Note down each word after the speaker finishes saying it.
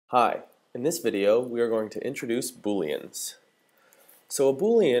Hi, in this video we are going to introduce Booleans. So a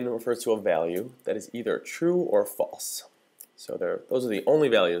Boolean refers to a value that is either true or false. So those are the only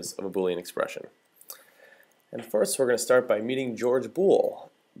values of a Boolean expression. And first we're going to start by meeting George Boole,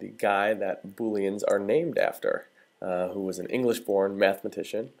 the guy that Booleans are named after, who was an English-born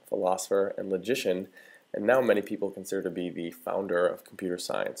mathematician, philosopher, and logician, and now many people consider to be the founder of computer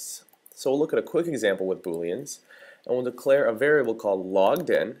science. So we'll look at a quick example with Booleans, and we'll declare a variable called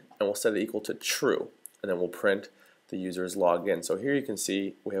logged in, and we'll set it equal to true, and then we'll print the user's logged in. So here you can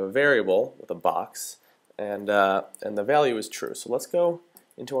see we have a variable with a box, and the value is true. So let's go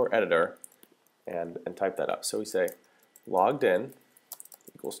into our editor and type that up. So we say logged in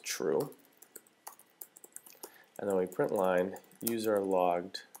equals true, and then we print line user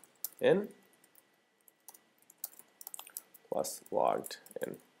logged in plus logged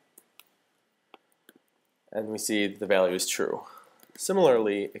in. And we see the value is true.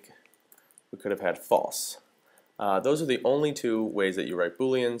 Similarly, we could have had false. Those are the only two ways that you write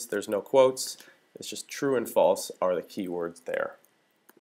Booleans. There's no quotes. It's just true and false are the keywords there.